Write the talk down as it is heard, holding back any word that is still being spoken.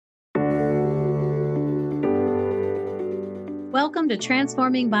Welcome to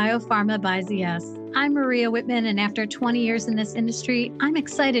Transforming Biopharma by ZS. I'm Maria Whitman, and after 20 years in this industry, I'm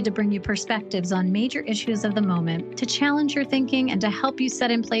excited to bring you perspectives on major issues of the moment, to challenge your thinking and to help you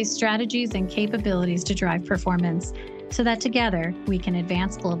set in place strategies and capabilities to drive performance, so that together we can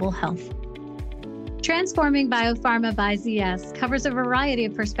advance global health. Transforming Biopharma by ZS covers a variety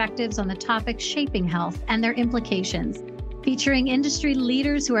of perspectives on the topics shaping health and their implications, featuring industry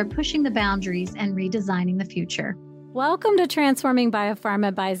leaders who are pushing the boundaries and redesigning the future. Welcome to Transforming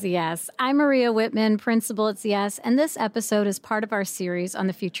Biopharma by ZS. I'm Maria Whitman, principal at ZS, and this episode is part of our series on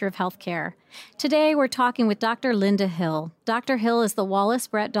the future of healthcare. Today, we're talking with Dr. Linda Hill. Dr. Hill is the Wallace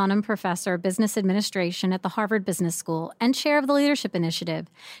Brett Dunham Professor of Business Administration at the Harvard Business School and chair of the Leadership Initiative.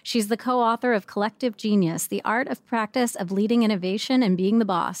 She's the co-author of Collective Genius, the art of practice of leading innovation and being the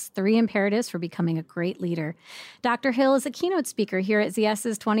boss, 3 imperatives for becoming a great leader. Dr. Hill is a keynote speaker here at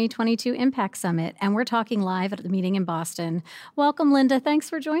ZS's 2022 Impact Summit, and we're talking live at the meeting in Boston. Welcome, Linda. Thanks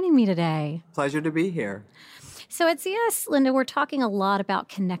for joining me today. Pleasure to be here. So at ZS, Linda, we're talking a lot about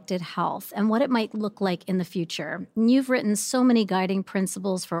connected health and what it might look like in the future. And you've written so many guiding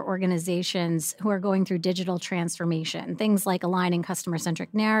principles for organizations who are going through digital transformation, things like aligning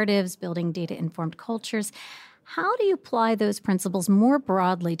customer-centric narratives, building data-informed cultures. How do you apply those principles more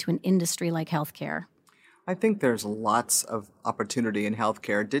broadly to an industry like healthcare? I think there's lots of opportunity in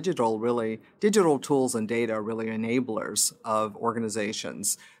healthcare. Digital tools and data are really enablers of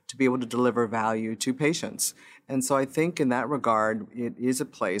organizations to be able to deliver value to patients. And so I think in that regard, it is a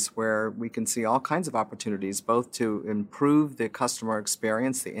place where we can see all kinds of opportunities, both to improve the customer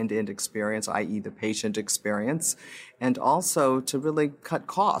experience, the end-to-end experience, i.e. the patient experience, and also to really cut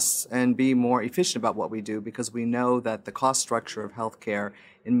costs and be more efficient about what we do, because we know that the cost structure of healthcare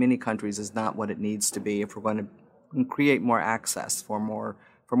in many countries is not what it needs to be if we're going to create more access for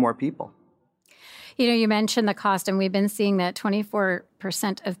more people. You know, you mentioned the cost, and we've been seeing that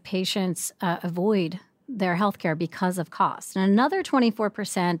 24% of patients avoid their healthcare because of cost. And another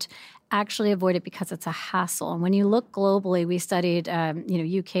 24% actually avoid it because it's a hassle. And when you look globally, we studied,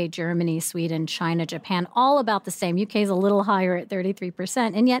 UK, Germany, Sweden, China, Japan, all about the same. UK is a little higher at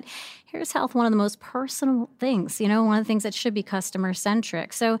 33%. And yet, here's health, one of the most personal things, one of the things that should be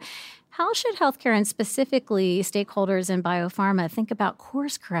customer-centric. So how should healthcare and specifically stakeholders in biopharma think about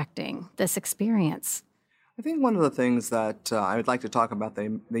course correcting this experience? I think one of the things that I would like to talk about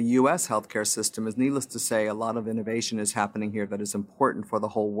the U.S. healthcare system is, needless to say, a lot of innovation is happening here that is important for the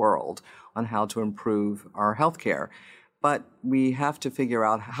whole world on how to improve our healthcare. But we have to figure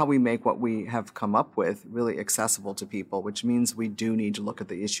out how we make what we have come up with really accessible to people, which means we do need to look at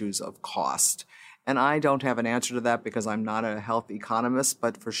the issues of cost. And I don't have an answer to that because I'm not a health economist,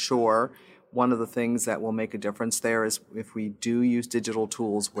 but for sure, one of the things that will make a difference there is if we do use digital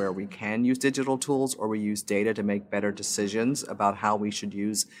tools where we can use digital tools, or we use data to make better decisions about how we should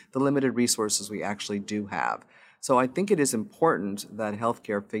use the limited resources we actually do have. So I think it is important that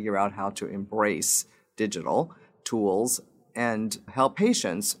healthcare figure out how to embrace digital tools and help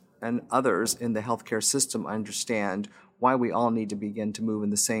patients and others in the healthcare system understand why we all need to begin to move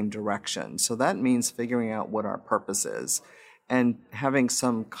in the same direction. So that means figuring out what our purpose is and having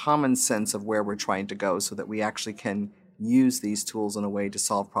some common sense of where we're trying to go so that we actually can use these tools in a way to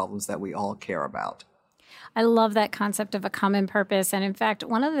solve problems that we all care about. I love that concept of a common purpose. And in fact,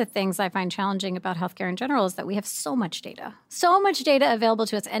 one of the things I find challenging about healthcare in general is that we have so much data available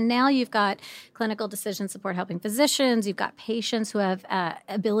to us. And now you've got clinical decision support helping physicians. You've got patients who have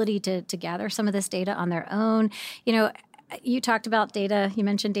ability to gather some of this data on their own. You talked about data. You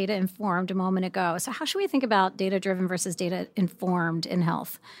mentioned data informed a moment ago. So how should we think about data driven versus data informed in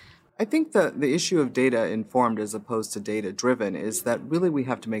health? I think the issue of data informed as opposed to data driven is that really we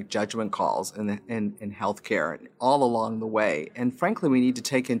have to make judgment calls in healthcare all along the way. And frankly, we need to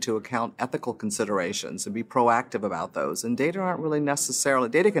take into account ethical considerations and be proactive about those. And data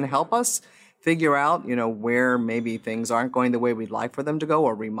can help us figure out, where maybe things aren't going the way we'd like for them to go,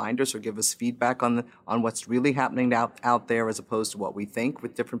 or remind us or give us feedback on what's really happening out there as opposed to what we think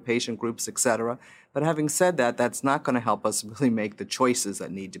with different patient groups, et cetera. But having said that, that's not going to help us really make the choices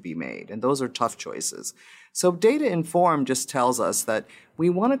that need to be made. And those are tough choices. So data informed just tells us that we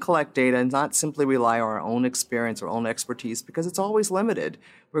want to collect data and not simply rely on our own experience or own expertise, because it's always limited.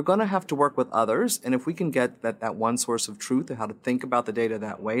 We're going to have to work with others. And if we can get that one source of truth and how to think about the data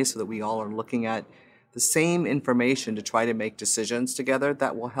that way so that we all are looking at the same information to try to make decisions together,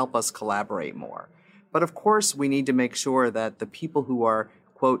 that will help us collaborate more. But of course, we need to make sure that the people who are,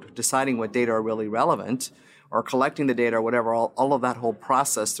 quote, deciding what data are really relevant or collecting the data or whatever, all of that whole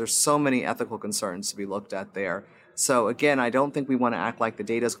process, there's so many ethical concerns to be looked at there. So again, I don't think we want to act like the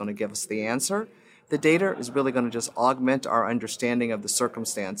data is going to give us the answer, the data is really going to just augment our understanding of the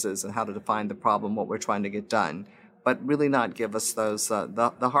circumstances and how to define the problem, what we're trying to get done, but really not give us those,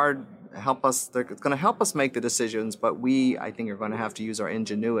 the hard, help us, it's going to help us make the decisions, but we, I think, are going to have to use our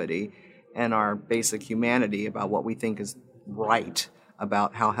ingenuity and our basic humanity about what we think is right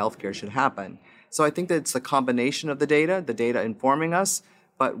about how healthcare should happen. So I think that it's a combination of the data informing us,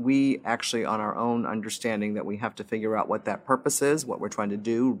 but we actually, on our own understanding, that we have to figure out what that purpose is, what we're trying to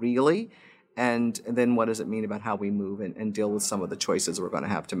do really, and then what does it mean about how we move and deal with some of the choices we're going to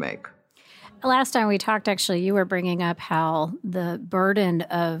have to make. Last time we talked, actually, you were bringing up how the burden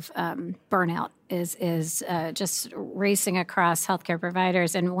of burnout is just racing across healthcare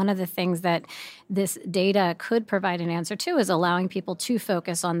providers. And one of the things that this data could provide an answer to is allowing people to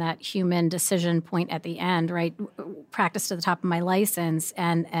focus on that human decision point at the end, right? Practice to the top of my license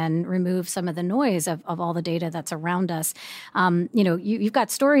and remove some of the noise of all the data that's around us. You've got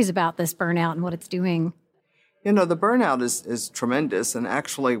stories about this burnout and what it's doing. The burnout is tremendous, and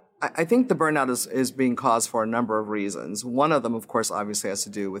actually, I think the burnout is being caused for a number of reasons. One of them, of course, obviously has to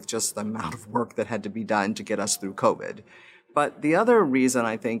do with just the amount of work that had to be done to get us through COVID. But the other reason,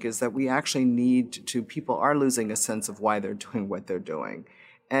 I think, is that we actually people are losing a sense of why they're doing what they're doing.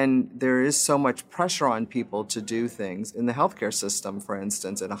 And there is so much pressure on people to do things in the healthcare system, for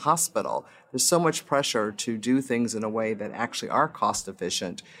instance, in a hospital. There's so much pressure to do things in a way that actually are cost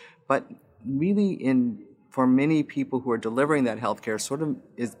efficient, but really for many people who are delivering that healthcare sort of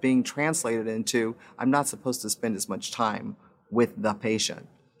is being translated into, I'm not supposed to spend as much time with the patient,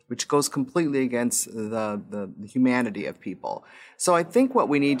 which goes completely against the humanity of people. So I think what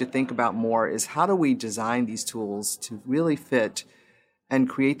we need to think about more is how do we design these tools to really fit and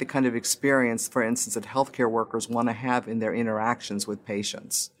create the kind of experience, for instance, that healthcare workers want to have in their interactions with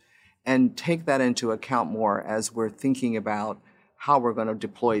patients, and take that into account more as we're thinking about how we're going to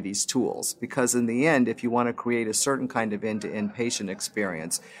deploy these tools. Because in the end, if you want to create a certain kind of end-to-end patient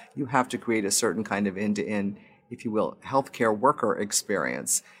experience, you have to create a certain kind of end-to-end, if you will, healthcare worker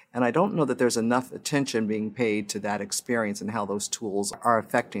experience. And I don't know that there's enough attention being paid to that experience and how those tools are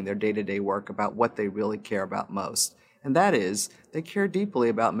affecting their day-to-day work about what they really care about most. And that is, they care deeply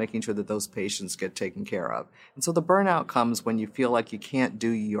about making sure that those patients get taken care of. And so the burnout comes when you feel like you can't do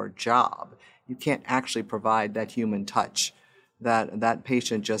your job. You can't actually provide that human touch that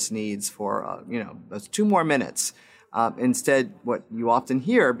patient just needs for, those 2 more minutes. Instead, what you often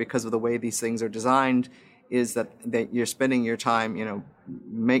hear, because of the way these things are designed, is that you're spending your time,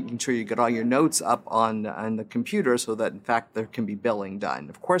 making sure you get all your notes up on the computer so that, in fact, there can be billing done.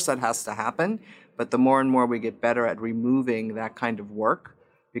 Of course, that has to happen, but the more and more we get better at removing that kind of work,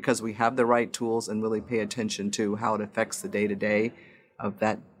 because we have the right tools and really pay attention to how it affects the day-to-day of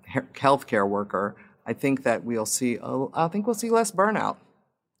that healthcare worker, I think that we'll see less burnout.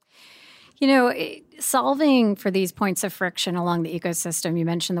 Solving for these points of friction along the ecosystem, you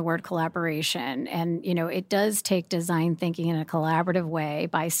mentioned the word collaboration, and, it does take design thinking in a collaborative way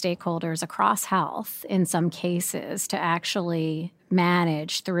by stakeholders across health in some cases to actually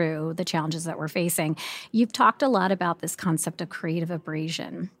manage through the challenges that we're facing. You've talked a lot about this concept of creative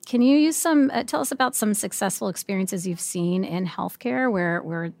abrasion. Can you tell us about some successful experiences you've seen in healthcare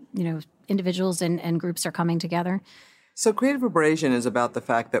where individuals and groups are coming together? So creative abrasion is about the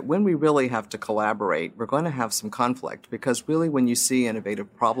fact that when we really have to collaborate, we're going to have some conflict, because really when you see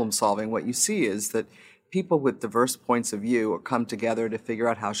innovative problem solving, what you see is that people with diverse points of view come together to figure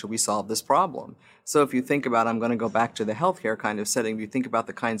out how should we solve this problem. So if you think about, I'm going to go back to the healthcare kind of setting, if you think about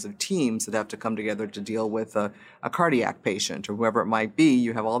the kinds of teams that have to come together to deal with a cardiac patient or whoever it might be,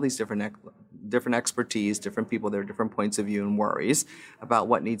 you have all these different expertise, different people, there are different points of view and worries about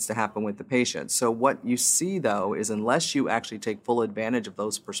what needs to happen with the patient. So what you see, though, is unless you actually take full advantage of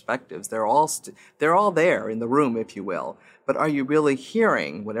those perspectives, they're all there in the room, if you will. But are you really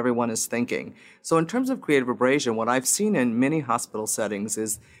hearing what everyone is thinking? So in terms of creative abrasion, what I've seen in many hospital settings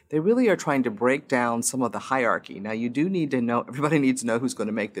is they really are trying to break down some of the hierarchy. Now, you do need to know, everybody needs to know who's going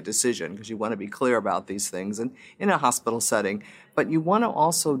to make the decision, because you want to be clear about these things in a hospital setting. But you want to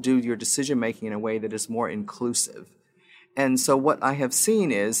also do your decision-making in a way that is more inclusive. And so what I have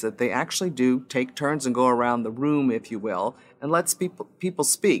seen is that they actually do take turns and go around the room, if you will, and lets people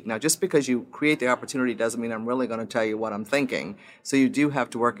speak. Now, just because you create the opportunity doesn't mean I'm really going to tell you what I'm thinking. So you do have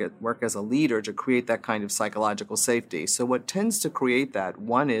to work as a leader to create that kind of psychological safety. So what tends to create that,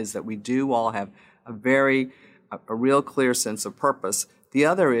 one is that we do all have a real clear sense of purpose. The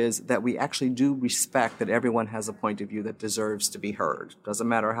other is that we actually do respect that everyone has a point of view that deserves to be heard. Doesn't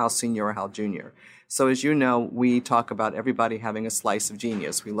matter how senior or how junior. So as you know, we talk about everybody having a slice of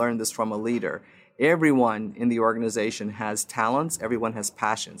genius. We learned this from a leader. Everyone in the organization has talents. Everyone has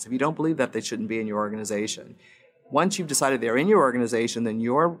passions. If you don't believe that, they shouldn't be in your organization. Once you've decided they're in your organization, then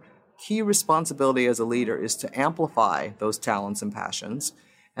your key responsibility as a leader is to amplify those talents and passions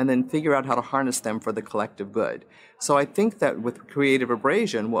and then figure out how to harness them for the collective good. So I think that with creative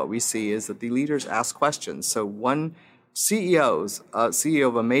abrasion, what we see is that the leaders ask questions. So one CEO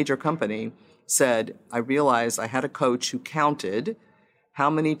of a major company said, I realized I had a coach who counted how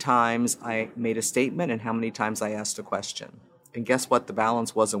many times I made a statement and how many times I asked a question. And guess what? The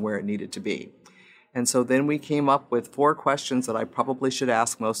balance wasn't where it needed to be. And so then we came up with 4 questions that I probably should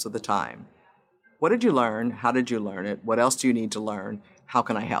ask most of the time. What did you learn? How did you learn it? What else do you need to learn? How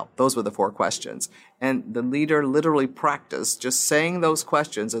can I help? Those were the 4 questions. And the leader literally practiced just saying those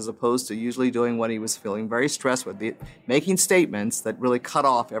questions as opposed to usually doing what he was feeling very stressed with, making statements that really cut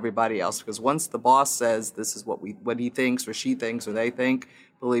off everybody else. Because once the boss says this is what he thinks or she thinks or they think,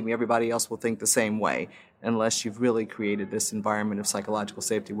 believe me, everybody else will think the same way, unless you've really created this environment of psychological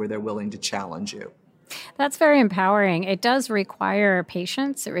safety where they're willing to challenge you. That's very empowering. It does require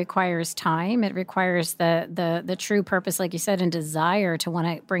patience. It requires time. It requires the true purpose, like you said, and desire to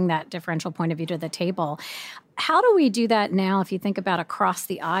want to bring that differential point of view to the table. How do we do that now if you think about across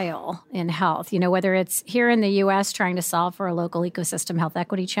the aisle in health? Whether it's here in the U.S. trying to solve for a local ecosystem health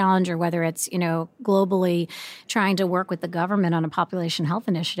equity challenge or whether it's, globally trying to work with the government on a population health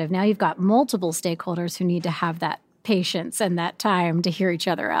initiative. Now you've got multiple stakeholders who need to have that patience and that time to hear each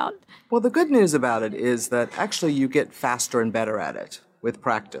other out. Well, the good news about it is that actually you get faster and better at it with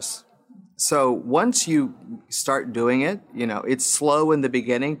practice. So once you start doing it, it's slow in the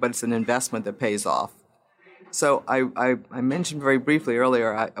beginning, but it's an investment that pays off. So I mentioned very briefly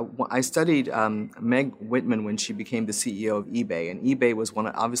earlier, I studied Meg Whitman when she became the CEO of eBay, and eBay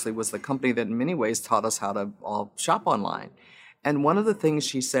was the company that in many ways taught us how to all shop online. And one of the things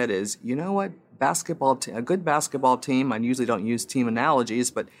she said is, you know what, a good basketball team, I usually don't use team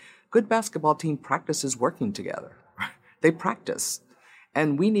analogies, but good basketball team practices working together. They practice.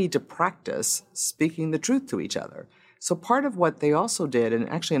 And we need to practice speaking the truth to each other. So part of what they also did, and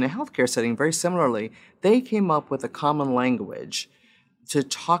actually in a healthcare setting very similarly, they came up with a common language to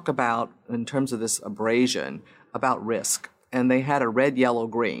talk about, in terms of this abrasion, about risk. And they had a red, yellow,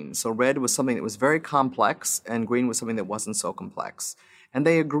 green. So red was something that was very complex, and green was something that wasn't so complex. And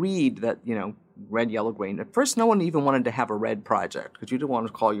they agreed that, red, yellow, green. At first, no one even wanted to have a red project, because you didn't want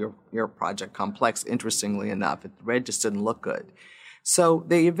to call your project complex, interestingly enough. Red just didn't look good. So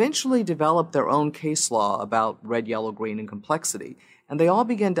they eventually developed their own case law about red, yellow, green, and complexity. And they all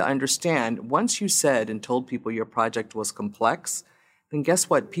began to understand, once you said and told people your project was complex, then guess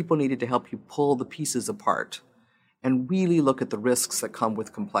what? People needed to help you pull the pieces apart and really look at the risks that come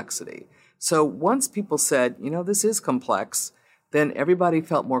with complexity. So once people said, this is complex, then everybody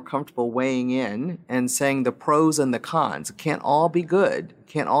felt more comfortable weighing in and saying the pros and the cons. It can't all be good. It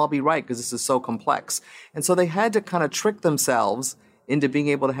can't all be right because this is so complex. And so they had to kind of trick themselves into being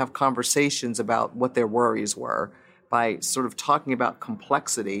able to have conversations about what their worries were by sort of talking about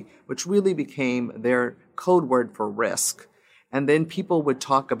complexity, which really became their code word for risk. And then people would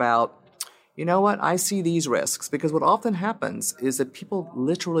talk about, you know what, I see these risks. Because what often happens is that people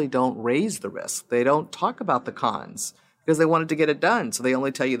literally don't raise the risk. They don't talk about the cons because they wanted to get it done, so they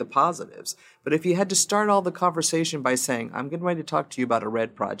only tell you the positives. But if you had to start all the conversation by saying, I'm getting ready to talk to you about a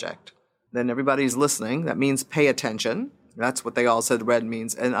red project, then everybody's listening. That means pay attention. That's what they all said red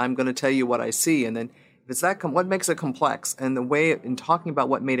means. And I'm going to tell you what I see. And then if it's that, what makes it complex? And the way, in talking about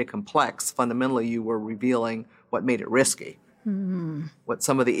what made it complex, fundamentally you were revealing what made it risky. What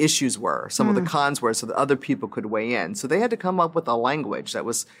some of the issues were, some of the cons were, so that other people could weigh in. So they had to come up with a language that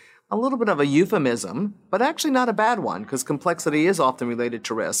was a little bit of a euphemism, but actually not a bad one, because complexity is often related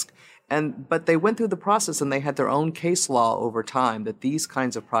to risk. But they went through the process and they had their own case law over time that these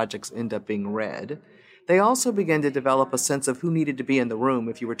kinds of projects end up being red. They also began to develop a sense of who needed to be in the room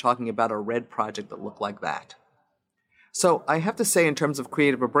if you were talking about a red project that looked like that. So I have to say, in terms of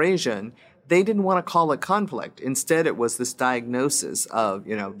creative abrasion, they didn't want to call it conflict. Instead, it was this diagnosis of,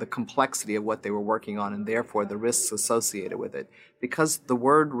 the complexity of what they were working on and therefore the risks associated with it. Because the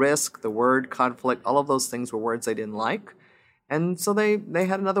word risk, the word conflict, all of those things were words they didn't like. And so they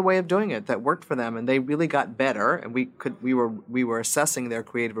had another way of doing it that worked for them, and they really got better. And we were assessing their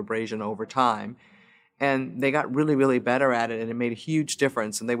creative abrasion over time. And they got really, really better at it, and it made a huge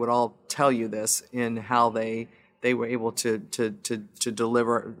difference. And they would all tell you this in how they were able to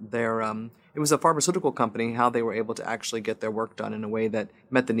deliver their, it was a pharmaceutical company, how they were able to actually get their work done in a way that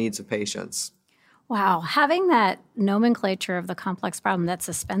met the needs of patients. Wow. Having that nomenclature of the complex problem that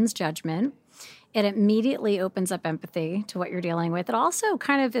suspends judgment, it immediately opens up empathy to what you're dealing with. It also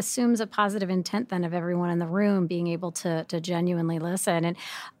kind of assumes a positive intent then of everyone in the room being able to genuinely listen. And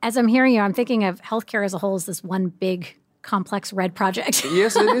as I'm hearing you, I'm thinking of healthcare as a whole as this one big complex red project.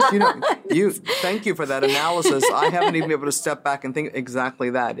 Yes, it is. Thank you for that analysis. I haven't even been able to step back and think exactly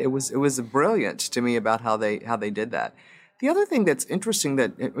that. It was brilliant to me about how they did that. The other thing that's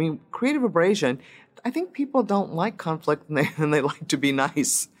interesting creative abrasion, I think people don't like conflict and they like to be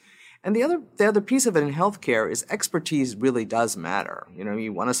nice. And the other piece of it in healthcare is expertise really does matter.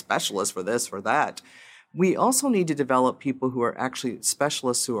 You want a specialist for this, for that. We also need to develop people who are actually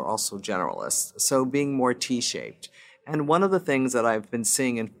specialists who are also generalists. So being more T-shaped. And one of the things that I've been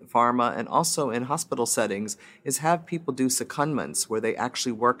seeing in pharma and also in hospital settings is have people do secondments where they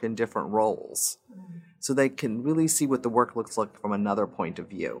actually work in different roles. So they can really see what the work looks like from another point of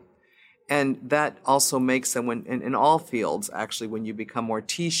view. And that also makes them, in all fields, actually, when you become more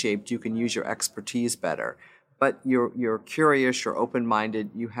T-shaped, you can use your expertise better. But you're curious, you're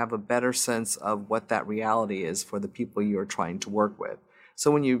open-minded, you have a better sense of what that reality is for the people you're trying to work with.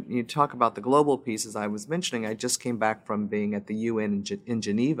 So when you talk about the global pieces I was mentioning, I just came back from being at the UN in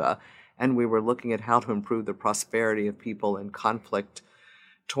Geneva, and we were looking at how to improve the prosperity of people in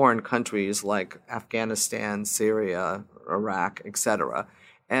conflict-torn countries like Afghanistan, Syria, Iraq, etc.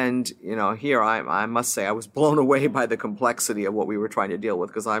 And, here I must say I was blown away by the complexity of what we were trying to deal with,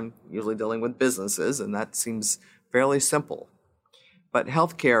 because I'm usually dealing with businesses, and that seems fairly simple. But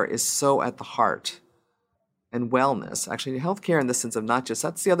healthcare is so at the heart. And wellness, actually, healthcare in the sense of not just,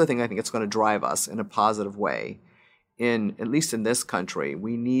 that's the other thing I think it's going to drive us in a positive way. At least in this country,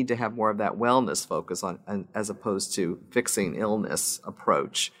 we need to have more of that wellness focus on, as opposed to fixing illness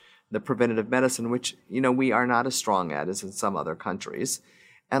approach, the preventative medicine, which, we are not as strong at as in some other countries.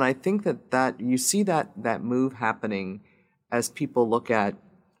 And I think that you see that move happening as people look at,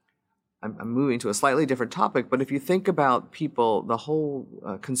 I'm moving to a slightly different topic, but if you think about people, the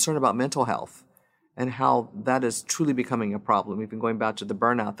whole concern about mental health, and how that is truly becoming a problem. We've been going back to the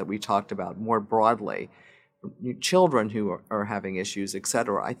burnout that we talked about more broadly, children who are having issues, et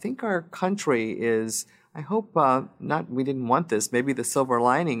cetera. I think our country is, I hope we didn't want this, maybe the silver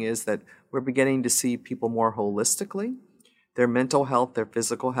lining is that we're beginning to see people more holistically, their mental health, their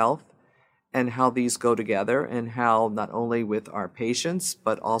physical health, and how these go together, and how not only with our patients,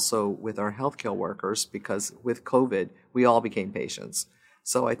 but also with our healthcare workers, because with COVID, we all became patients.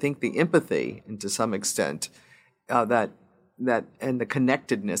 So I think the empathy, and to some extent, that and the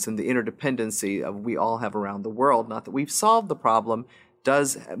connectedness and the interdependency of we all have around the world, not that we've solved the problem,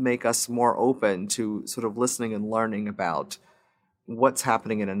 does make us more open to sort of listening and learning about what's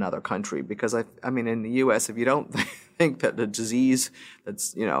happening in another country. Because I mean, in the U.S., if you don't think that the disease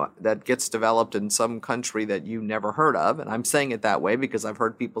that gets developed in some country that you never heard of, and I'm saying it that way because I've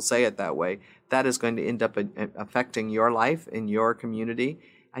heard people say it that way, that is going to end up affecting your life in your community.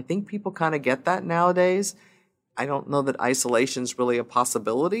 I think people kind of get that nowadays. I don't know that isolation is really a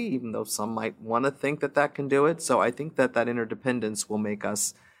possibility, even though some might want to think that can do it. So I think that interdependence will make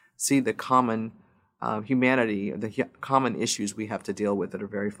us see the common humanity, the common issues we have to deal with that are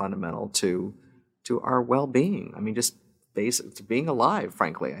very fundamental to our well-being. I mean, just basic to being alive,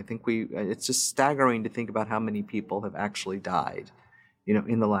 frankly. I think it's just staggering to think about how many people have actually died,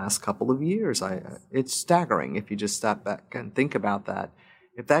 in the last couple of years. It's staggering if you just step back and think about that.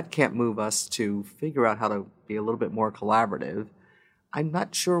 If that can't move us to figure out how to be a little bit more collaborative, I'm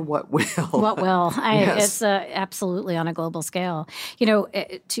not sure what will. What will? Yes. It's absolutely on a global scale.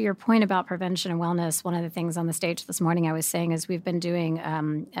 To your point about prevention and wellness, one of the things on the stage this morning I was saying is we've been doing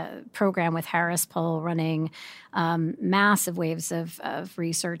a program with Harris Poll running massive waves of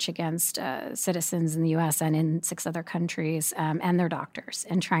research against citizens in the U.S. and in 6 other countries and their doctors,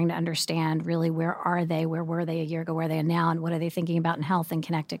 and trying to understand really where are they, where were they a year ago, where are they now, and what are they thinking about in health and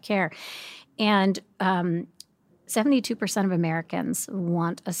connected care. And 72% of Americans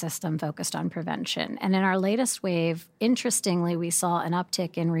want a system focused on prevention. And in our latest wave, interestingly, we saw an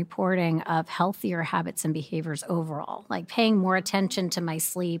uptick in reporting of healthier habits and behaviors overall, like paying more attention to my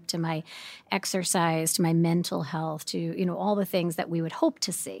sleep, to my exercise, to my mental health, to, all the things that we would hope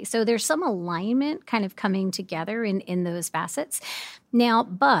to see. So there's some alignment kind of coming together in those facets. Now,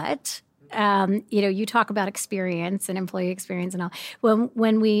 but you talk about experience and employee experience and all.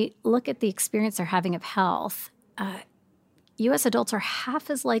 When we look at the experience they're having of health, U.S. adults are half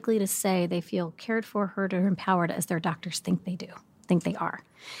as likely to say they feel cared for, heard, or empowered as their doctors think they are.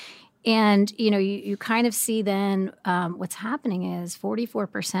 And, you kind of see then what's happening is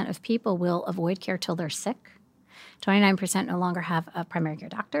 44% of people will avoid care till they're sick. 29% no longer have a primary care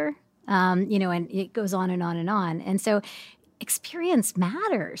doctor. And it goes on and on and on. And so experience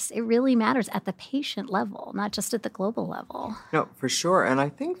matters. It really matters at the patient level, not just at the global level. No, for sure. And I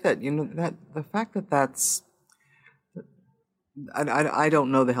think that, that the fact that that's, I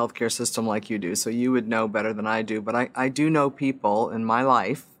don't know the healthcare system like you do, so you would know better than I do, but I do know people in my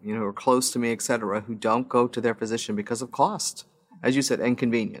life, who are close to me, et cetera, who don't go to their physician because of cost, as you said, and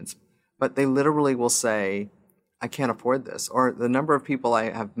convenience. But they literally will say, I can't afford this. Or the number of people I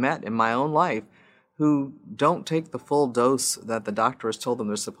have met in my own life who don't take the full dose that the doctor has told them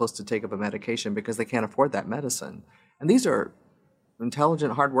they're supposed to take of a medication because they can't afford that medicine. And these are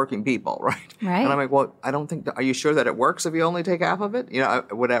intelligent, hardworking people, right? Right. And I'm like, well, I don't think. Are you sure that it works if you only take half of it?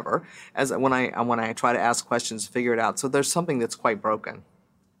 Whatever. As when I try to ask questions, figure it out. So there's something that's quite broken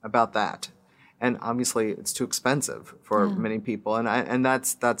about that, and obviously it's too expensive for many people, and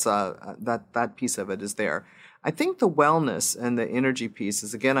that piece of it is there. I think the wellness and the energy piece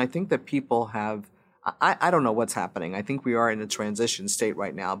is, again, I think that people have. I don't know what's happening. I think we are in a transition state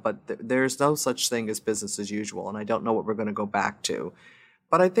right now, but there's no such thing as business as usual, and I don't know what we're going to go back to.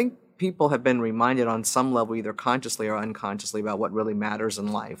 But I think people have been reminded on some level, either consciously or unconsciously, about what really matters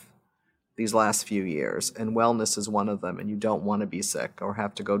in life these last few years, and wellness is one of them, and you don't want to be sick or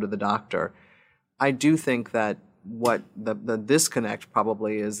have to go to the doctor. I do think that what the disconnect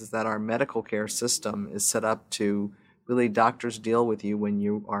probably is that our medical care system is set up to really doctors deal with you when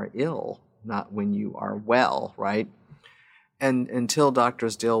you are ill, not when you are well, right? And until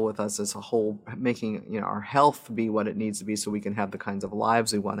doctors deal with us as a whole, making our health be what it needs to be so we can have the kinds of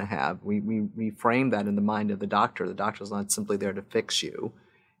lives we want to have, we reframe that in the mind of the doctor. The doctor's not simply there to fix you,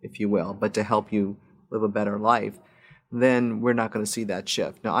 if you will, but to help you live a better life. Then we're not going to see that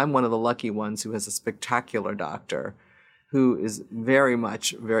shift. Now, I'm one of the lucky ones who has a spectacular doctor who is very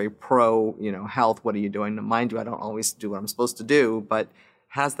very pro, health. What are you doing? Now, mind you, I don't always do what I'm supposed to do, but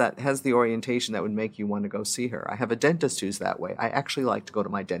has the orientation that would make you want to go see her. I have a dentist who's that way. I actually like to go to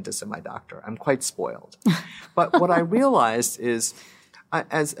my dentist and my doctor. I'm quite spoiled. But what I realized is,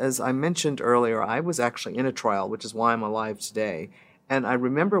 as I mentioned earlier, I was actually in a trial, which is why I'm alive today. And I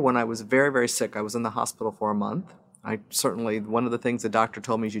remember when I was very, very sick, I was in the hospital for a month. One of the things the doctor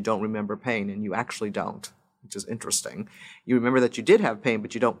told me is you don't remember pain, and you actually don't, which is interesting. You remember that you did have pain,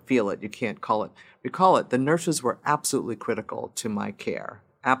 but you don't feel it. You can't recall it. The nurses were absolutely critical to my care,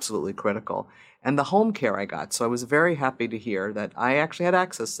 absolutely critical. And the home care I got. So I was very happy to hear that I actually had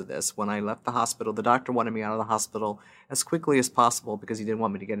access to this when I left the hospital. The doctor wanted me out of the hospital as quickly as possible because he didn't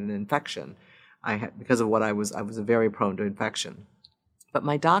want me to get an infection. Because of what I was very prone to infection. But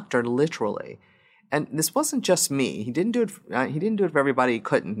my doctor literally, and this wasn't just me. He didn't do it for everybody. He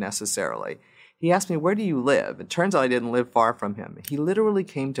couldn't necessarily. He asked me, where do you live? It turns out I didn't live far from him. He literally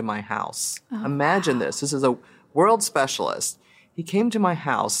came to my house. Oh, imagine wow. This is a world specialist. He came to my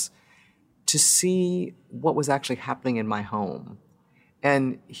house to see what was actually happening in my home.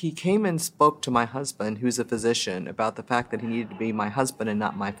 And he came and spoke to my husband, who's a physician, about the fact that he needed to be my husband and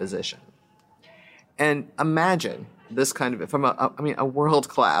not my physician. And imagine this kind of, from a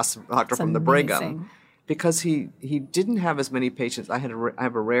world-class doctor from the Brigham, because he didn't have as many patients. I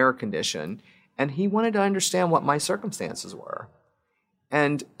have a rare condition, and he wanted to understand what my circumstances were.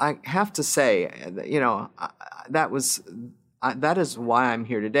 And I have to say, that is why I'm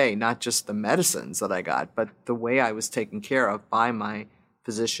here today, not just the medicines that I got, but the way I was taken care of by my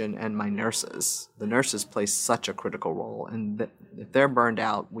physician and my nurses. The nurses play such a critical role, and if they're burned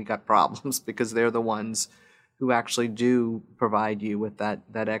out, we got problems because they're the ones who actually do provide you with that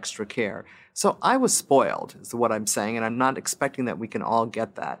extra care. So I was spoiled, is what I'm saying, and I'm not expecting that we can all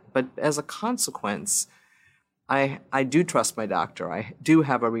get that. But as a consequence, I do trust my doctor. I do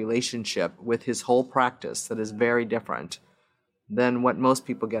have a relationship with his whole practice that is very different than what most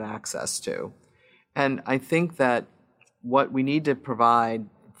people get access to. And I think that what we need to provide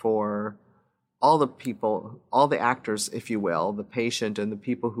for all the people, all the actors, if you will, the patient and the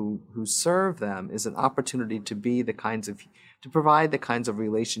people who serve them, is an opportunity to provide the kinds of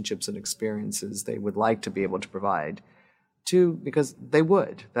relationships and experiences they would like to be able to provide because they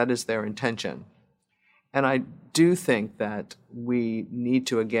would. That is their intention. And I do think that we need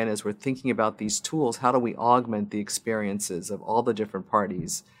to, again, as we're thinking about these tools, how do we augment the experiences of all the different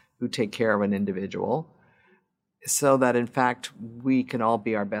parties who take care of an individual, so that, in fact, we can all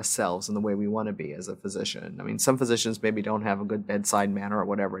be our best selves in the way we want to be as a physician. I mean, some physicians maybe don't have a good bedside manner or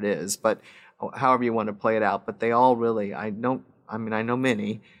whatever it is, but however you want to play it out. But they all really, I know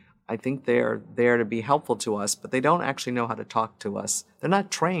many, I think they're there to be helpful to us, but they don't actually know how to talk to us. They're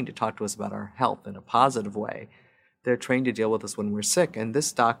not trained to talk to us about our health in a positive way. They're trained to deal with us when we're sick. And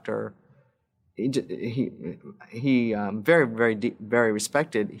this doctor very, very deep, very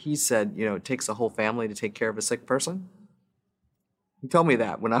respected. He said, it takes a whole family to take care of a sick person. He told me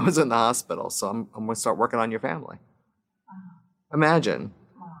that when I was in the hospital. So I'm going to start working on your family. Wow. Imagine,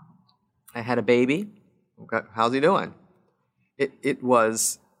 I had a baby. Okay, how's he doing? It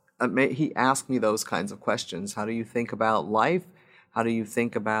was. He asked me those kinds of questions. How do you think about life? How do you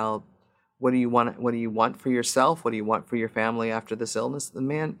think about what do you want? What do you want for yourself? What do you want for your family after this illness? The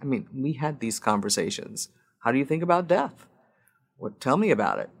man, we had these conversations. How do you think about death? Tell me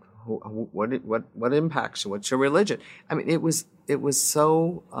about it. What impacts you? What's your religion? It was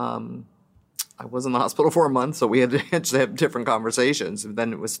so. I was in the hospital for a month, so we had to actually have different conversations. And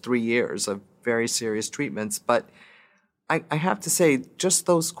then it was 3 years of very serious treatments. But I have to say, just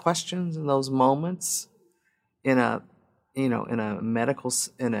those questions and those moments in an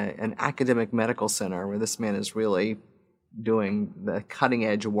academic medical center where this man is really doing the cutting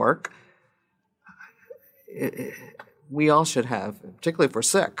edge work, we all should have, particularly if we're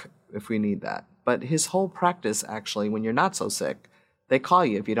sick, if we need that. But his whole practice, actually, when you're not so sick, they call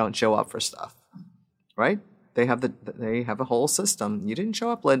you if you don't show up for stuff, right? They have a whole system. You didn't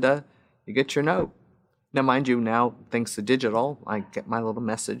show up, Linda. You get your note. Now, mind you, now, thanks to digital, I get my little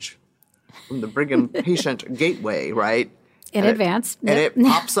message from the Brigham Patient Gateway, right? In advance. And it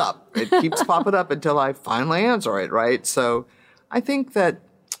pops up. It keeps popping up until I finally answer it, right? So I think that,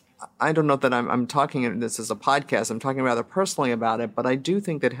 I don't know that I'm talking, this is a podcast, I'm talking rather personally about it, but I do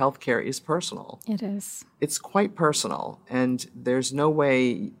think that healthcare is personal. It is. It's quite personal, and there's no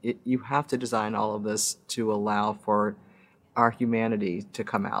way, you have to design all of this to allow for our humanity to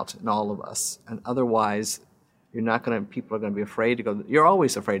come out in all of us. And otherwise, people are going to be afraid to go, you're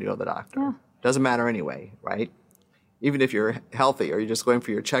always afraid to go to the doctor. Yeah. Doesn't matter anyway, right? Even if you're healthy or you're just going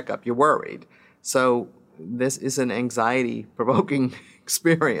for your checkup, you're worried. So this is an anxiety-provoking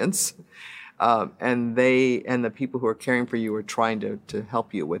experience. And the people who are caring for you are trying to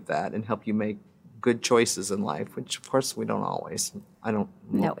help you with that and help you make good choices in life, which of course we don't always. No,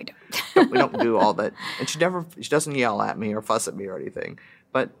 we don't. We don't do all that. And she doesn't yell at me or fuss at me or anything.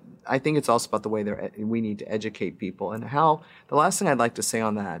 But I think it's also about the way we need to educate people and how. The last thing I'd like to say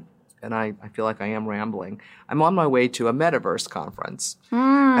on that, and I feel like I am rambling, I'm on my way to a metaverse conference.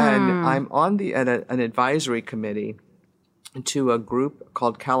 And I'm on an advisory committee to a group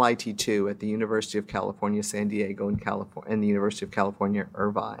called CalIT2 at the University of California, San Diego, and the University of California,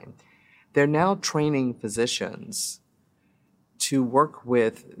 Irvine. They're now training physicians to work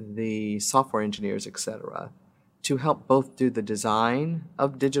with the software engineers, et cetera, to help both do the design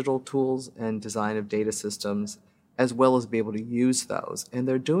of digital tools and design of data systems, as well as be able to use those. And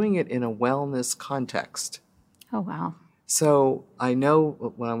they're doing it in a wellness context. Oh, wow. So I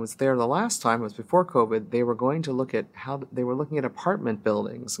know when I was there the last time, it was before COVID, they were going to look at they were looking at apartment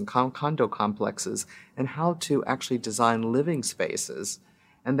buildings and condo complexes and how to actually design living spaces.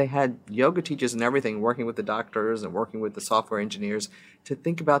 And they had yoga teachers and everything working with the doctors and working with the software engineers to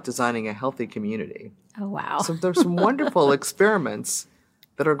think about designing a healthy community. Oh, wow. So there's some wonderful experiments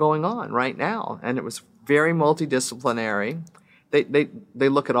that are going on right now. And it was very multidisciplinary. They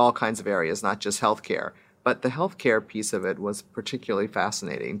look at all kinds of areas, not just healthcare. But the healthcare piece of it was particularly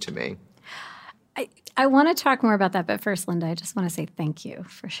fascinating to me. I want to talk more about that. But first, Linda, I just want to say thank you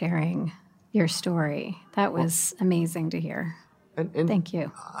for sharing your story. That was amazing to hear. And thank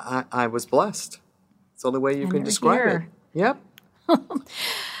you. I was blessed. It's the only way you can describe it. Yep.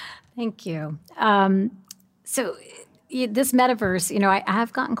 Thank you. So this metaverse, I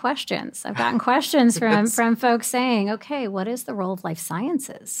have gotten questions. I've gotten questions from folks saying, okay, what is the role of life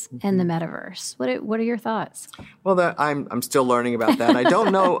sciences in the metaverse? What are your thoughts? Well, I'm still learning about that. I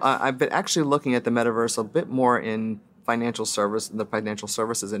don't know. I've been actually looking at the metaverse a bit more in the financial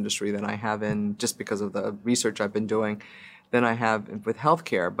services industry than I have in, just because of the research I've been doing, than I have with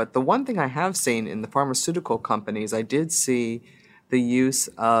healthcare. But the one thing I have seen in the pharmaceutical companies, I did see the use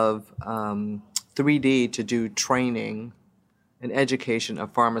of 3D to do training and education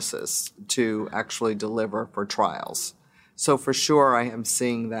of pharmacists to actually deliver for trials. So for sure, I am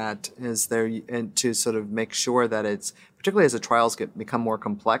seeing that and to sort of make sure that it's, particularly as the trials become more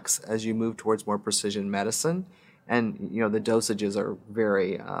complex, as you move towards more precision medicine, and the dosages are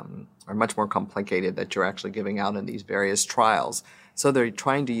are much more complicated that you're actually giving out in these various trials. So they're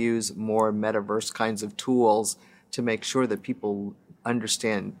trying to use more metaverse kinds of tools to make sure that people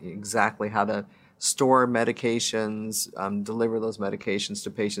understand exactly how to store medications, deliver those medications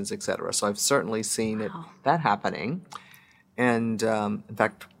to patients, et cetera. So I've certainly seen that happening. And in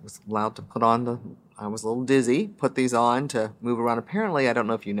fact, was allowed to I was a little dizzy, put these on to move around. Apparently, I don't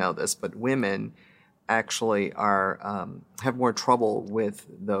know if you know this, but women actually have more trouble with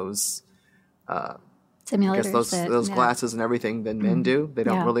those simulators. Those glasses and everything than men do. They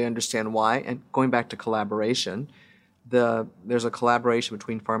don't really understand why. And going back to collaboration, there's a collaboration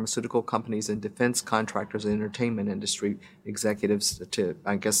between pharmaceutical companies and defense contractors and entertainment industry executives to,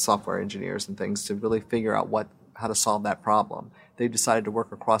 I guess, software engineers and things to really figure out how to solve that problem. They've decided to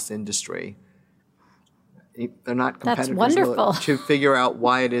work across the industry. They're not competitors. That's wonderful. Really, to figure out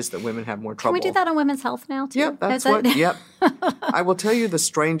why it is that women have more trouble. Can we do that on women's health now, too? Yep, yep. I will tell you the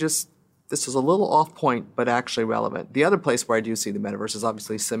strangest, this is a little off point, but actually relevant. The other place where I do see the metaverse is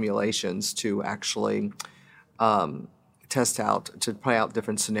obviously simulations to actually test out, to play out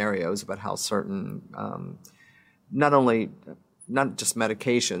different scenarios about how certain, not just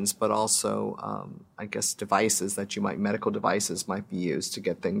medications, but also, I guess, medical devices might be used to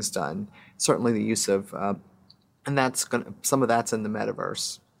get things done. Certainly the use of, some of that's in the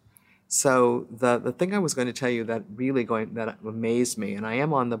metaverse. So the thing I was going to tell you that amazed me, and I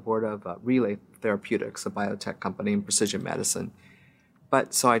am on the board of Relay Therapeutics, a biotech company in precision medicine.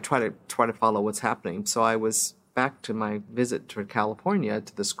 But so I try to follow what's happening. So I was back to my visit to California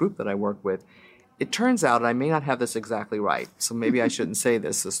to this group that I work with. It turns out, and I may not have this exactly right, so maybe I shouldn't say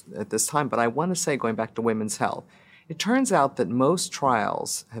this at this time, but I want to say, going back to women's health, it turns out that most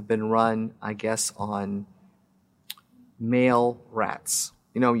trials have been run, I guess, on male rats.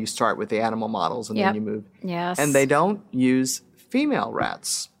 You start with the animal models and then you move. Yes. And they don't use female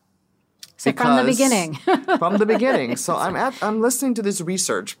rats. So from the beginning. From the beginning. So I'm listening to this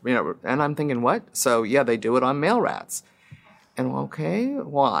research, and I'm thinking, what? So they do it on male rats. And okay,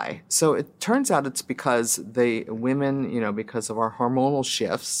 why? So it turns out it's because women, because of our hormonal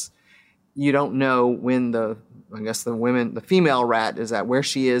shifts, you don't know when the female rat is at where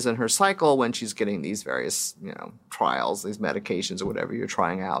she is in her cycle when she's getting these various, trials, these medications or whatever you're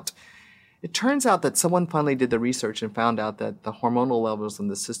trying out. It turns out that someone finally did the research and found out that the hormonal levels in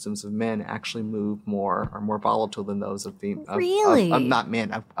the systems of men actually are more volatile than those of Really?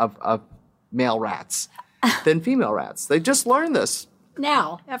 of male rats than female rats. They just learned this.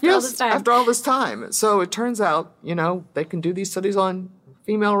 Now, after all this time. After all this time. So it turns out, they can do these studies on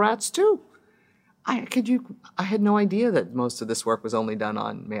female rats too. I had no idea that most of this work was only done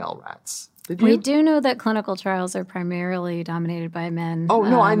on male rats. Did you? We do know that clinical trials are primarily dominated by men. Oh,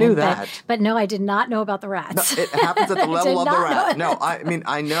 no, I knew that. But no, I did not know about the rats. No, it happens at the level of the rat. No,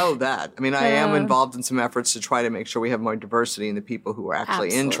 I know that. I am involved in some efforts to try to make sure we have more diversity in the people who are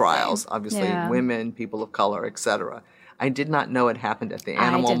actually in trials. Obviously, women, people of color, etc. I did not know it happened at the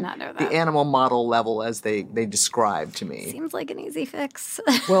animal. I did not know that. The animal model level, as they described to me. Seems like an easy fix.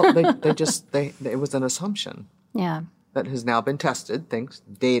 Well, it was an assumption. Yeah. That has now been tested.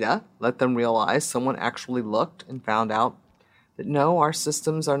 Data let them realize someone actually looked and found out that no, our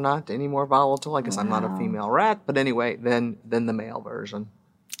systems are not any more volatile. I guess I'm not a female rat, but anyway, than the male version.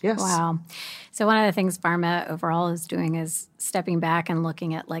 Yes. Wow. So one of the things pharma overall is doing is stepping back and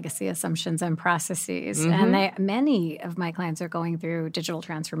looking at legacy assumptions and processes. Mm-hmm. And many of my clients are going through digital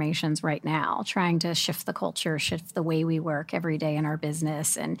transformations right now, trying to shift the culture, shift the way we work every day in our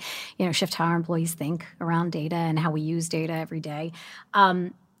business, and shift how our employees think around data and how we use data every day.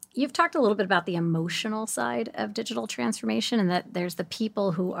 You've talked a little bit about the emotional side of digital transformation, and that there's the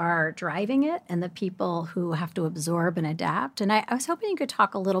people who are driving it and the people who have to absorb and adapt. And I was hoping you could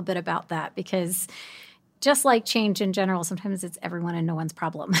talk a little bit about that, because just like change in general, sometimes it's everyone and no one's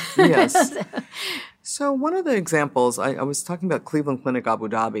problem. Yes. So one of the examples, I was talking about Cleveland Clinic Abu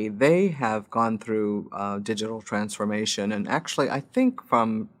Dhabi. They have gone through digital transformation. And actually, I think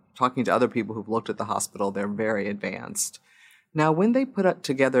from talking to other people who've looked at the hospital, they're very advanced. Now, when they put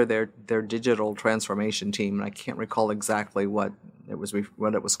together their digital transformation team, and I can't recall exactly what it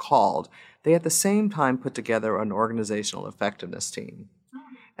was called, they at the same time put together an organizational effectiveness team.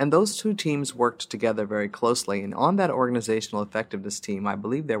 And those two teams worked together very closely. And on that organizational effectiveness team, I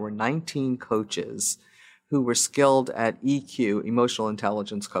believe there were 19 coaches who were skilled at EQ, emotional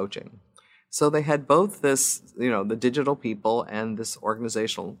intelligence coaching. So they had both this, the digital people and this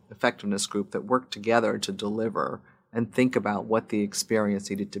organizational effectiveness group that worked together to deliver and think about what the experience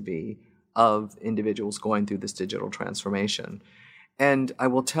needed to be of individuals going through this digital transformation. And I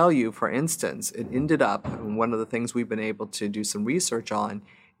will tell you, for instance, it ended up, and one of the things we've been able to do some research on,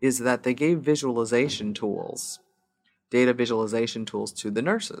 is that they gave visualization tools, data visualization tools, to the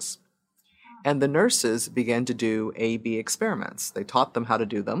nurses. And the nurses began to do A/B experiments. They taught them how to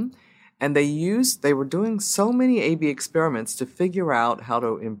do them. And they were doing so many A/B experiments to figure out how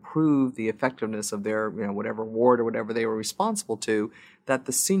to improve the effectiveness of their, whatever ward or whatever they were responsible to, that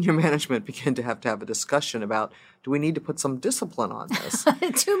the senior management began to have a discussion about, do we need to put some discipline on this?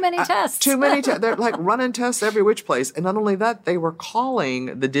 Too many tests. Too many tests. They're like running tests every which place. And not only that, they were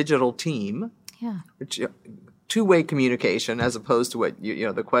calling the digital team Yeah. Which, two-way communication as opposed to what,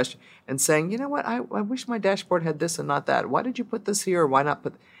 the question, and saying, you know what, I wish my dashboard had this and not that. Why did you put this here or why not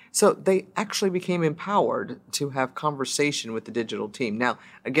put... So they actually became empowered to have conversation with the digital team. Now,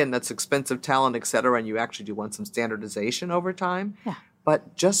 again, that's expensive talent, et cetera, and you actually do want some standardization over time. Yeah.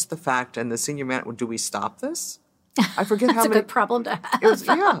 But just the fact, and the senior man, do we stop this? I forget That's how many... a good problem to have. It was,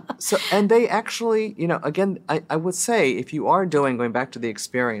 yeah. So, and they actually, again, I would say if you are going back to the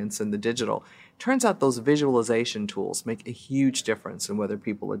experience and the digital, turns out those visualization tools make a huge difference in whether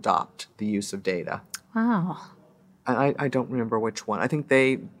people adopt the use of data. Wow. I don't remember which one. I think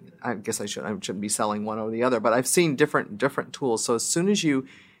I guess I shouldn't be selling one over the other, but I've seen different tools. So as soon as you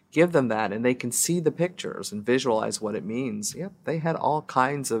give them that and they can see the pictures and visualize what it means, yep, they had all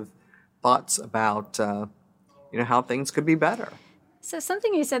kinds of thoughts about how things could be better. So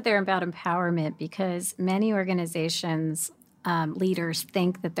something you said there about empowerment, because many organizations, leaders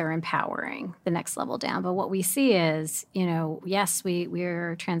think that they're empowering the next level down. But what we see is, yes,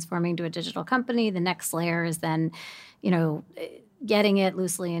 we're transforming to a digital company. The next layer is then, getting it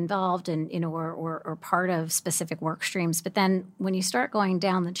loosely involved and, or part of specific work streams. But then when you start going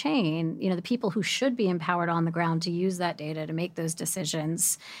down the chain, the people who should be empowered on the ground to use that data to make those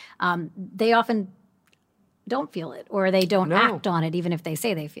decisions, they often don't feel it, or they don't act on it, even if they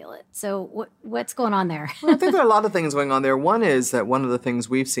say they feel it. So what's going on there? Well, I think there are a lot of things going on there. One is that one of the things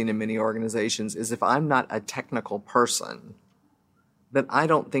we've seen in many organizations is if I'm not a technical person, then I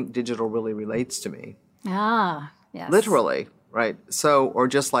don't think digital really relates to me. Ah, yes. Literally, right? So, or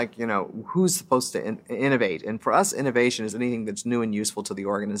just like, who's supposed to innovate? And for us, innovation is anything that's new and useful to the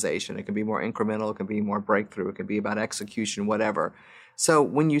organization. It can be more incremental, it can be more breakthrough, it can be about execution, whatever. So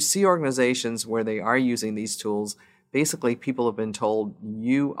when you see organizations where they are using these tools, basically people have been told,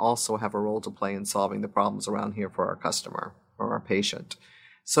 you also have a role to play in solving the problems around here for our customer or our patient.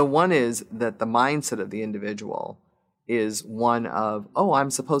 So one is that the mindset of the individual is one of, I'm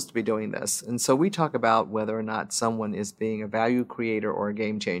supposed to be doing this. And so we talk about whether or not someone is being a value creator or a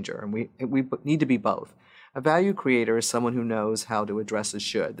game changer. And we need to be both. A value creator is someone who knows how to address a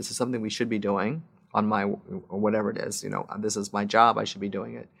should. This is something we should be doing on or whatever it is, this is my job, I should be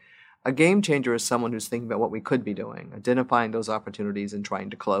doing it. A game changer is someone who's thinking about what we could be doing, identifying those opportunities and trying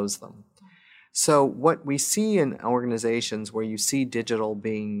to close them. So what we see in organizations where you see digital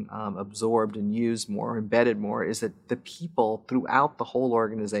being absorbed and used more, embedded more, is that the people throughout the whole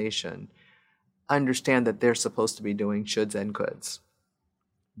organization understand that they're supposed to be doing shoulds and coulds,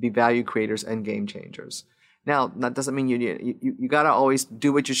 be value creators and game changers. Now, that doesn't mean you got to always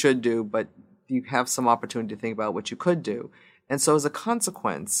do what you should do, but you have some opportunity to think about what you could do. And so as a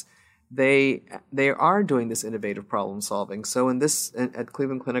consequence, they are doing this innovative problem solving. So at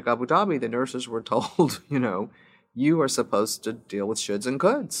Cleveland Clinic Abu Dhabi, the nurses were told, you are supposed to deal with shoulds and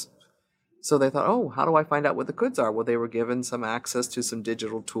coulds. So they thought, how do I find out what the coulds are? Well, they were given some access to some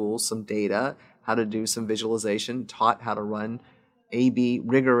digital tools, some data, how to do some visualization, taught how to run A/B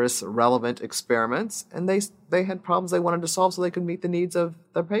rigorous, relevant experiments, and they had problems they wanted to solve so they could meet the needs of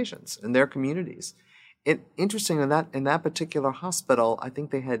their patients and their communities. Interesting in that particular hospital, I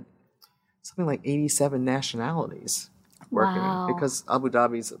think they had something like 87 nationalities working. Wow. Because Abu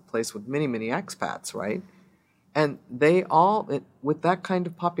Dhabi's a place with many, many expats, right? And they all, with that kind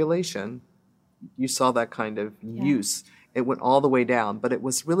of population, you saw that kind of use. It went all the way down, but it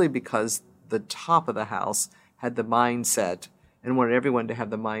was really because the top of the house had the mindset and wanted everyone to have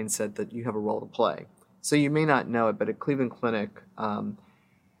the mindset that you have a role to play. So you may not know it, but at Cleveland Clinic,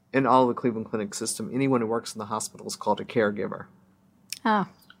 in all of the Cleveland Clinic system, anyone who works in the hospital is called a caregiver. Oh,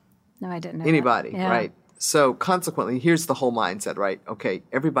 no, I didn't know Anybody, that. Yeah. right? So consequently, here's the whole mindset, right? Okay,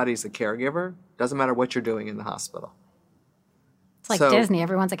 everybody's a caregiver. Doesn't matter what you're doing in the hospital. It's like Disney.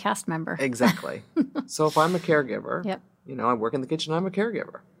 Everyone's a cast member. Exactly. So if I'm a caregiver, I work in the kitchen, I'm a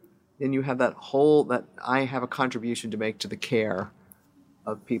caregiver. Then you have that I have a contribution to make to the care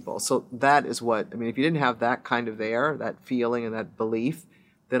of people. So that is if you didn't have that kind of that feeling and that belief,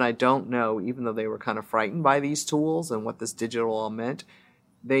 then I don't know, even though they were kind of frightened by these tools and what this digital all meant,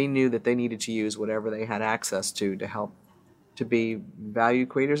 they knew that they needed to use whatever they had access to help to be value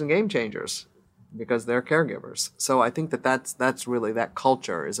creators and game changers because they're caregivers. So I think that's really, that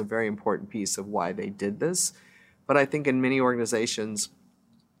culture is a very important piece of why they did this. But I think in many organizations,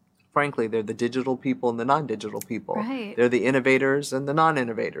 frankly, they're the digital people and the non-digital people. Right. They're the innovators and the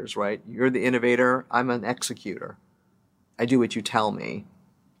non-innovators, right? You're the innovator, I'm an executor. I do what you tell me.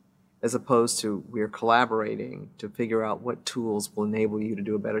 As opposed to we're collaborating to figure out what tools will enable you to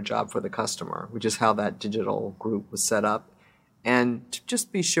do a better job for the customer, which is how that digital group was set up. And to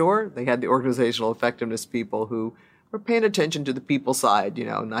just be sure, they had the organizational effectiveness people who we're paying attention to the people side,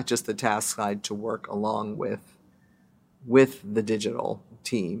 not just the task side, to work along with the digital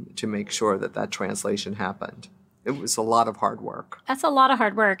team to make sure that translation happened. It was a lot of hard work. That's a lot of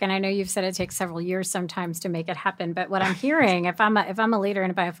hard work, and I know you've said it takes several years sometimes to make it happen. But what I'm hearing, if I'm a leader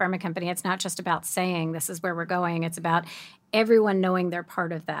in a biopharma company, it's not just about saying this is where we're going. It's about everyone knowing they're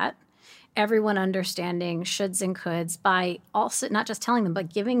part of that, everyone understanding shoulds and coulds by also not just telling them,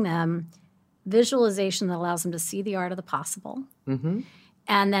 but giving them visualization that allows them to see the art of the possible. Mm-hmm.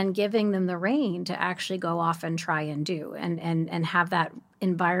 And then giving them the rein to actually go off and try and do and have that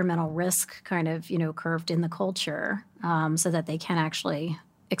environmental risk kind of, curved in the culture so that they can actually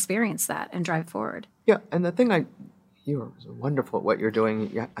experience that and drive forward. Yeah, and the thing you're wonderful at what you're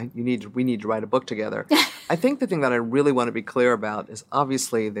doing. Yeah, we need to write a book together. I think the thing that I really want to be clear about is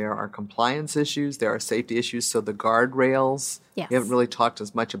obviously there are compliance issues, there are safety issues, so the guardrails, yes. We haven't really talked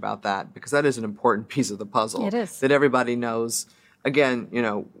as much about that because that is an important piece of the puzzle. It is. That everybody knows. Again,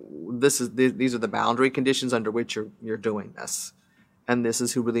 these are the boundary conditions under which you're doing this. And this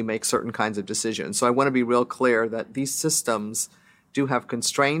is who really makes certain kinds of decisions. So I want to be real clear that these systems do have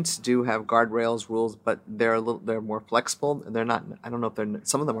constraints, do have guardrails, rules, but they're more flexible. And they're not. I don't know if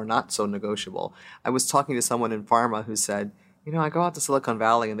some of them are not so negotiable. I was talking to someone in pharma who said, I go out to Silicon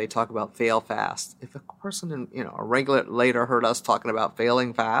Valley and they talk about fail fast. If a person a regulator heard us talking about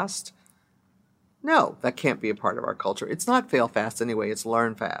failing fast, no, that can't be a part of our culture. It's not fail fast anyway. It's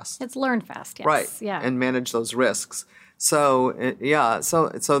learn fast. It's learn fast, yes. Right. Yeah. And manage those risks. So yeah.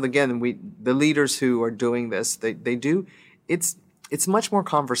 So again, the leaders who are doing this, they do. It's much more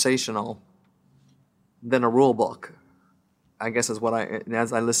conversational than a rule book, I guess, is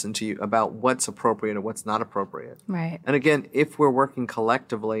as I listen to you about what's appropriate and what's not appropriate. Right. And again, if we're working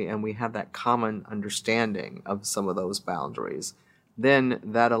collectively and we have that common understanding of some of those boundaries, then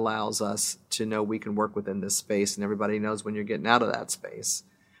that allows us to know we can work within this space and everybody knows when you're getting out of that space.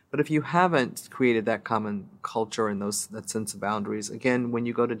 But if you haven't created that common culture and that sense of boundaries, again, when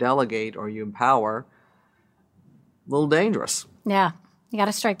you go to delegate or you empower, a little dangerous. Yeah. You got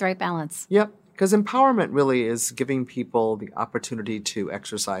to strike the right balance. Yep. Because empowerment really is giving people the opportunity to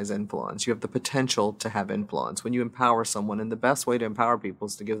exercise influence. You have the potential to have influence when you empower someone. And the best way to empower people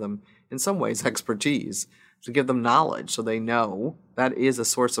is to give them, in some ways, expertise, to give them knowledge so they know that is a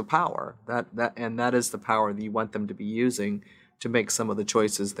source of power. That is the power that you want them to be using to make some of the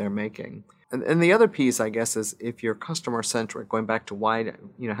choices they're making. And the other piece, I guess, is if you're customer-centric, going back to why,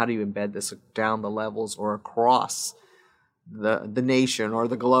 how do you embed this down the levels or across the nation or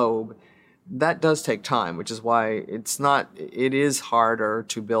the globe, that does take time, which is why it is harder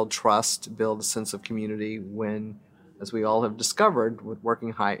to build trust, build a sense of community when, as we all have discovered, with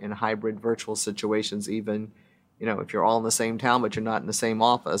working in hybrid virtual situations, even, if you're all in the same town but you're not in the same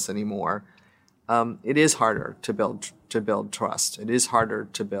office anymore, it is harder to build trust. It is harder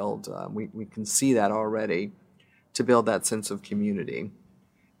to build, we can see that already, to build that sense of community.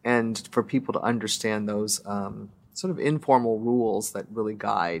 And for people to understand those sort of informal rules that really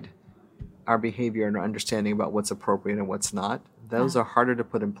guide our behavior and our understanding about what's appropriate and what's not, those are harder to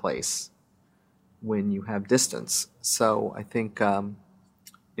put in place when you have distance. So I think, I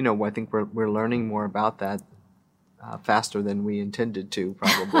think we're learning more about that faster than we intended to,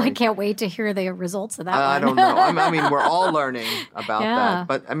 probably. I can't wait to hear the results of that one. I don't know. I mean, we're all learning about that.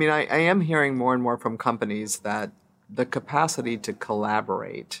 But I mean, I am hearing more and more from companies that the capacity to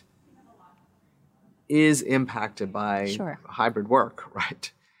collaborate is impacted by hybrid work,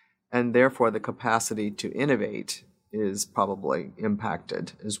 right? And therefore, the capacity to innovate is probably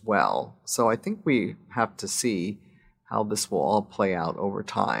impacted as well. So I think we have to see how this will all play out over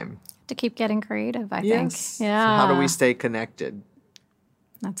time. To keep getting creative, I think. Yeah. So how do we stay connected?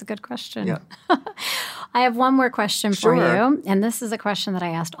 That's a good question. Yeah. I have one more question for you, and this is a question that I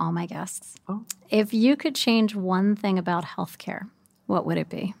asked all my guests. Oh. If you could change one thing about healthcare, what would it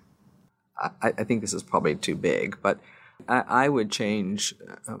be? I think this is probably too big, but I would change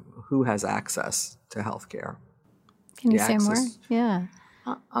who has access to healthcare. Can you say more? Yeah.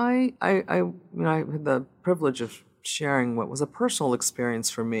 I had the privilege of sharing what was a personal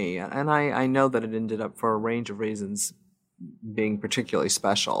experience for me, and I know that it ended up, for a range of reasons, being particularly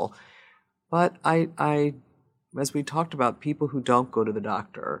special. But I as we talked about, people who don't go to the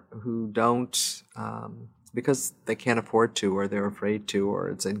doctor, who don't because they can't afford to, or they're afraid to, or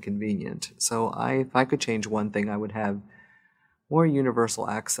it's inconvenient. So if I could change one thing, I would have more universal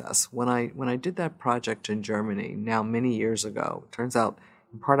access. When I did that project in Germany, now many years ago, it turns out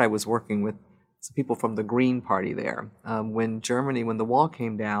in part I was working with some people from the Green Party there. When the wall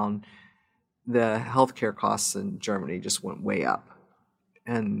came down, the healthcare costs in Germany just went way up.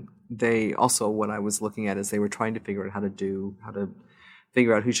 And they also, what I was looking at is they were trying to figure out how to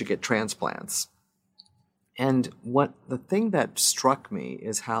figure out who should get transplants. And the thing that struck me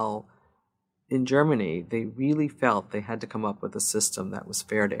is how in Germany, they really felt they had to come up with a system that was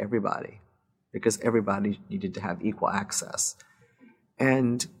fair to everybody because everybody needed to have equal access.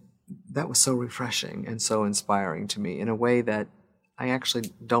 And that was so refreshing and so inspiring to me in a way that I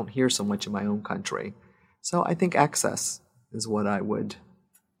actually don't hear so much in my own country. So I think access is what I would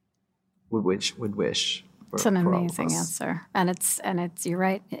wish. It's an amazing answer, and it's you're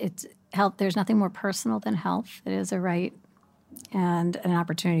right. It's health. There's nothing more personal than health. It is a right and an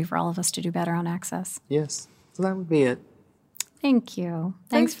opportunity for all of us to do better on access. Yes, so that would be it. Thank you.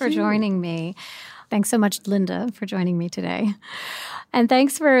 Thanks for joining me. Thanks so much, Linda, for joining me today. And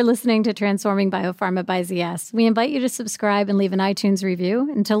thanks for listening to Transforming Biopharma by ZS. We invite you to subscribe and leave an iTunes review.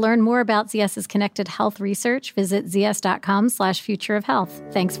 And to learn more about ZS's connected health research, visit zs.com/future of health.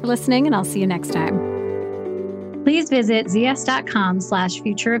 Thanks for listening, and I'll see you next time. Please visit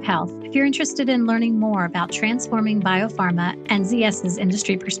zs.com/future of health if you're interested in learning more about transforming biopharma and ZS's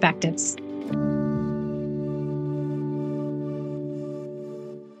industry perspectives.